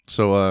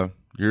So,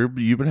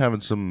 you've been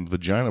having some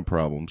vagina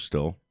problems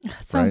still,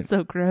 That sounds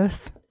so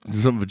gross.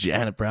 Some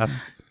vagina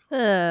problems.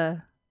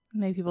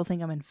 Make people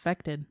think I'm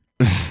infected.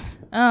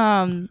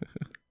 What's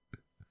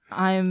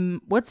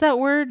that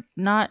word?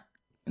 Not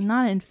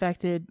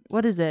infected.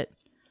 What is it?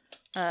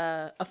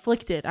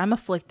 Afflicted. I'm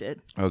afflicted.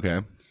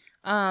 Okay.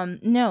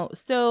 No.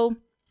 So,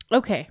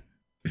 okay.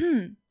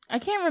 I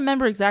can't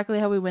remember exactly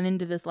how we went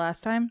into this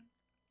last time.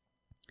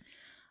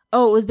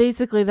 Oh, it was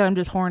basically that I'm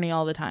just horny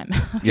all the time.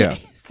 Okay. Yeah.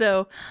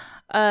 So,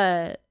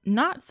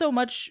 not so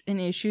much an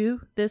issue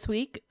this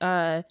week,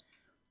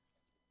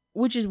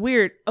 which is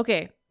weird.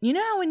 Okay. You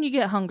know how when you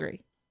get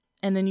hungry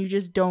and then you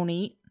just don't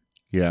eat?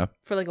 Yeah.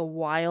 For like a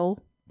while?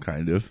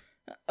 Kind of.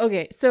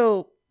 Okay.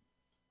 So,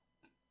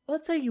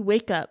 let's say you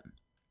wake up.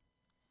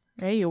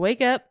 Right? You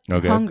wake up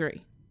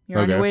hungry. You're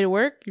on your way to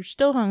work. You're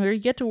still hungry.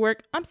 You get to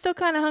work. I'm still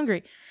kind of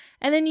hungry.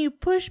 And then you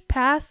push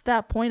past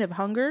that point of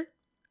hunger.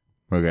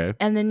 Okay.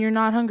 And then you're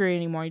not hungry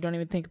anymore. You don't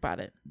even think about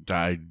it.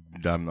 I'm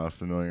not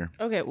familiar.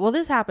 Okay. Well,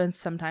 this happens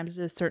sometimes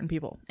to certain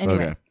people.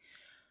 Anyway,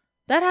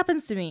 that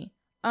happens to me.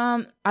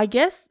 I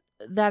guess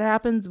that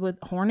happens with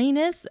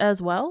horniness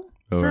as well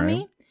for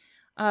me.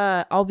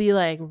 I'll be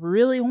like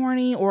really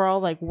horny, or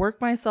I'll like work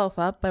myself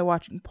up by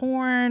watching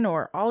porn,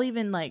 or I'll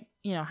even like,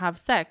 have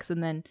sex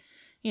and then,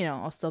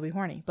 I'll still be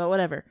horny, but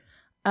whatever.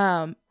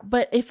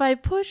 But if I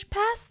push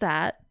past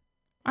that,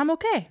 I'm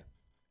okay.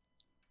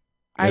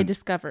 I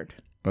discovered.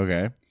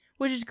 Okay.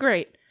 Which is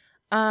great.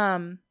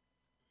 But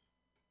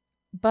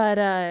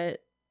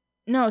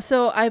no,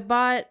 so I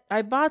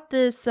bought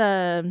this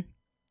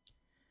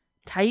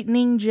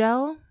tightening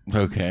gel.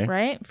 Okay.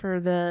 Right? For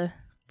the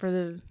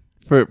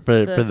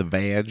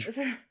vag.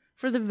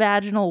 For the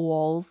vaginal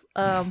walls.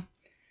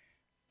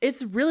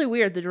 It's really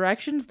weird. The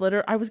directions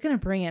I was gonna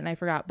bring it and I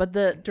forgot, but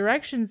the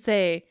directions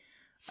say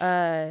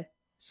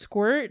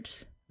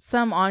squirt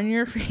some on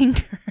your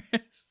fingers.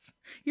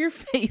 Your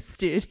face,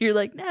 dude. You're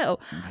like, no.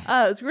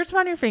 Squirt some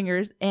on your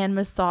fingers and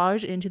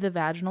massage into the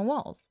vaginal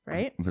walls,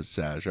 right?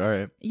 Massage, all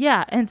right.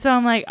 Yeah, and so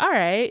I'm like, all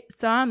right.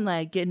 So I'm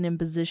like getting in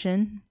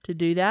position to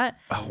do that.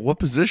 What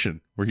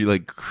position? Were you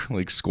like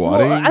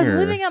squatting? Well, I'm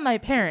living at my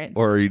parents'.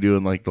 Or are you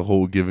doing like the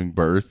whole giving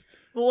birth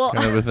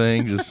kind of a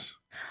thing? Just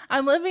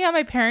I'm living at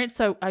my parents',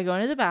 so I go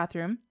into the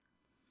bathroom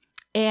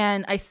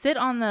and I sit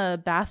on the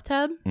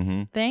bathtub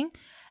thing,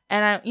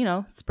 and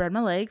I, spread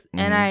my legs,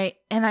 and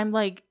I'm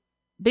like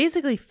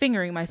basically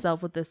fingering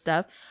myself with this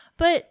stuff.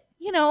 But,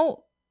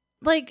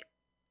 like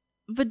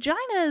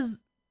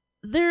vaginas,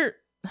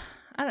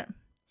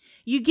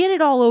 you get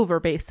it all over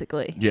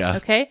basically. Yeah.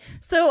 Okay.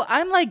 So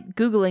I'm like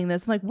Googling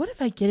this. I'm like, what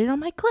if I get it on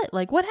my clit?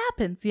 Like, what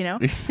happens, And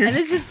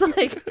it's just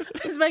like,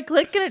 is my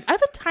clit gonna, I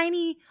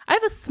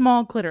have a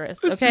small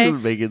clitoris. Okay.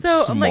 Make it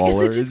so smaller. I'm like,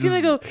 is it just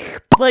gonna go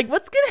like,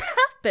 what's gonna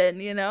happen,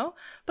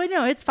 But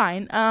no, it's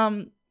fine.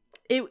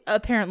 It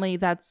apparently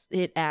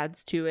it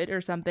adds to it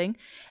or something.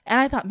 And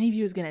I thought maybe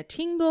it was gonna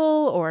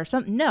tingle or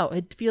something. No,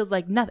 it feels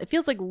like nothing. It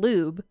feels like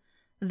lube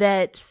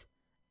that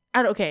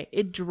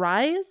it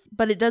dries,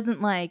 but it doesn't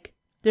like,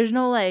 there's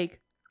no like,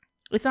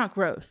 it's not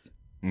gross.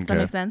 Does that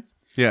make sense?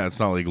 Yeah, it's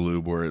not like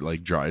lube where it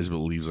like dries but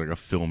leaves like a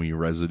filmy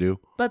residue.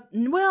 But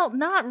well,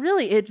 not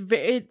really.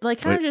 It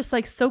like kind of just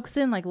like soaks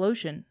in like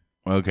lotion.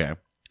 Okay.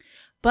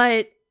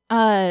 But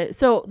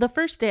so the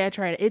first day I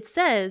tried it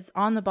says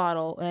on the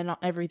bottle and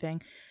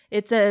everything,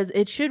 it says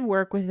it should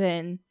work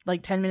within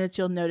like 10 minutes.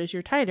 You'll notice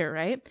you're tighter,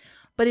 right?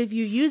 But if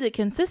you use it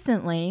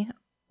consistently,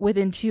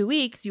 within 2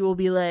 weeks, you will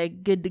be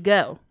like good to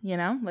go,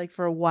 like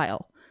for a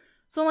while.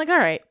 So I'm like, all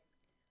right.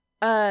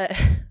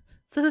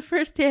 So the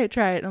first day I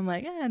tried it, I'm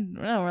like, I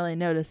don't really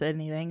notice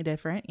anything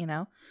different,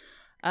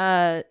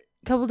 A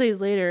couple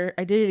days later,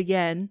 I did it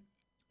again,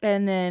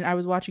 and then I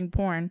was watching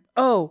porn.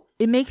 Oh,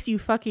 it makes you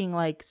fucking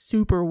like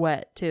super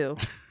wet too,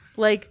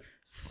 it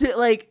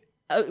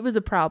was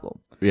a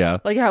problem. Yeah,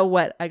 like how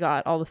wet I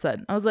got all of a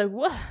sudden. I was like,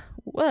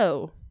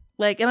 whoa,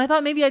 and I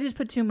thought maybe I just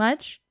put too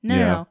much.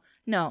 No,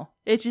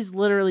 it just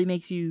literally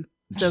makes you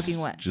soaking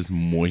wet, just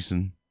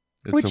moisten.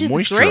 It's which is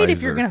great if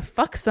you're gonna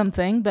fuck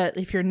something, but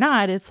if you're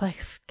not, it's like,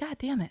 god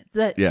damn it.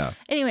 But yeah.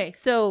 Anyway,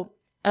 so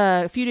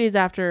a few days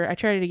after, I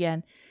tried it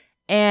again,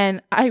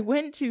 and I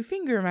went to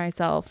finger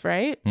myself.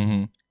 Right?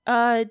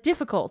 Mm-hmm.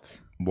 Difficult.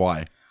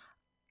 Why?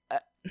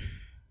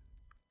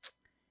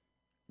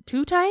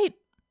 Too tight.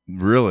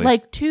 Really?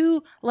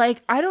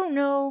 I don't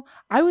know.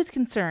 I was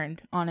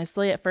concerned,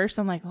 honestly, at first.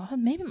 I'm like, oh,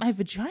 maybe my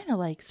vagina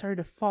started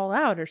to fall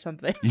out or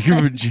something. Your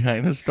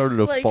vagina started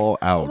to fall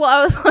out. Well,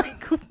 I was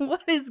like,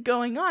 what is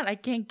going on? I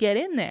can't get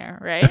in there,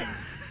 right?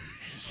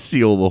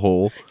 Seal the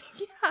hole.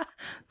 Yeah.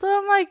 So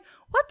I'm like,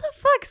 what the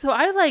fuck? So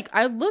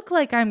I look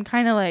like I'm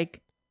kind of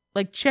like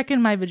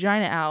checking my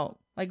vagina out,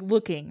 like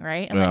looking,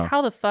 right? I'm like,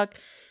 how the fuck?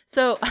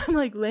 So I'm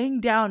like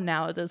laying down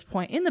now at this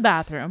point in the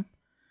bathroom,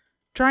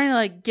 trying to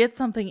like get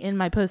something in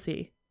my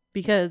pussy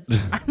because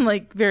I'm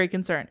like very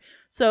concerned.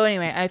 So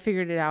anyway, I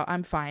figured it out.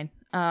 I'm fine.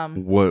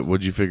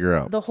 What'd you figure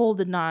out? The hole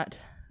did not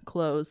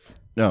close.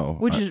 No.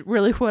 Which is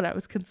really what I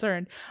was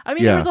concerned. I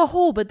mean, there was a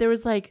hole, but there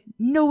was like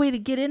no way to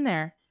get in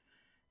there.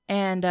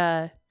 And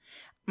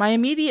my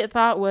immediate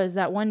thought was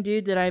that one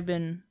dude that I've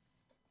been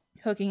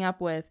hooking up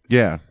with.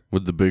 Yeah,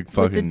 with the big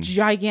fucking... With the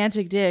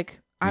gigantic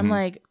dick. I'm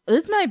like,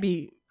 this might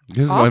be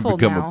This awful might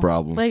become now. a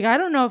problem. Like, I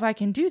don't know if I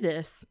can do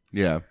this.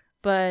 Yeah.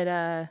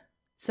 But,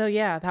 so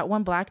yeah, that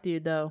one black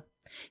dude, though.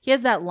 He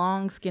has that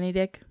long, skinny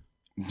dick.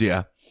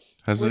 Yeah.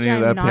 Has Which any of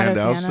I'm that not panned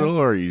a out fan still,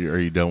 of. or are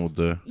you done with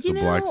the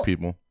black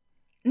people?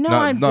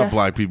 No, not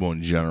black people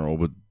in general,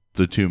 but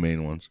the two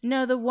main ones.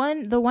 No, the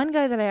one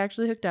guy that I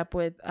actually hooked up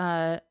with,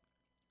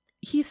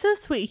 he's so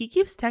sweet. He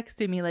keeps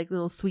texting me like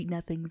little sweet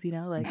nothings, you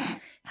know, like,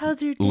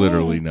 how's your day?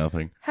 Literally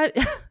nothing.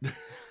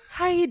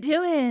 How you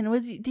doing?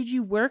 Did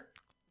you work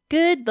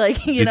good?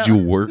 Like, did you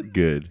work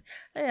good?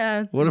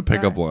 Yeah. What a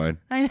pickup line.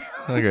 I know.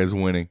 That guy's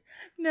winning.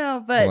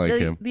 No, but like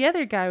him. The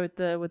other guy with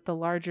the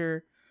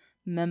larger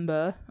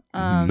member,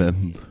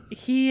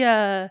 he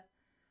I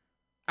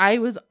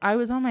was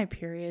on my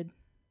period,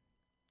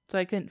 so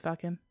I couldn't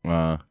fuck him.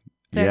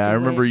 Yeah, I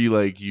remember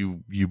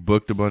you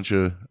booked a bunch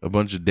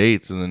of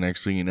dates, and the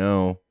next thing you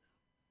know,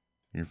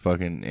 your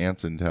fucking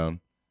aunt's in town.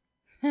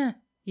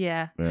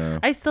 Yeah.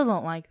 I still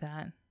don't like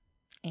that.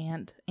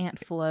 Aunt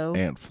Flo.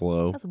 Aunt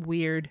Flo. That's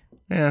weird.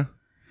 Yeah.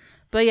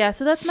 But yeah,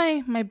 so that's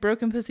my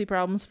broken pussy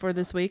problems for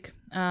this week.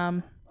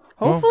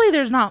 Hopefully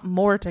there's not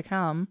more to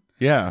come.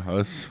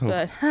 Yeah.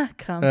 But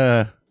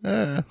come.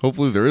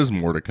 Hopefully there is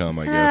more to come,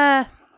 I guess.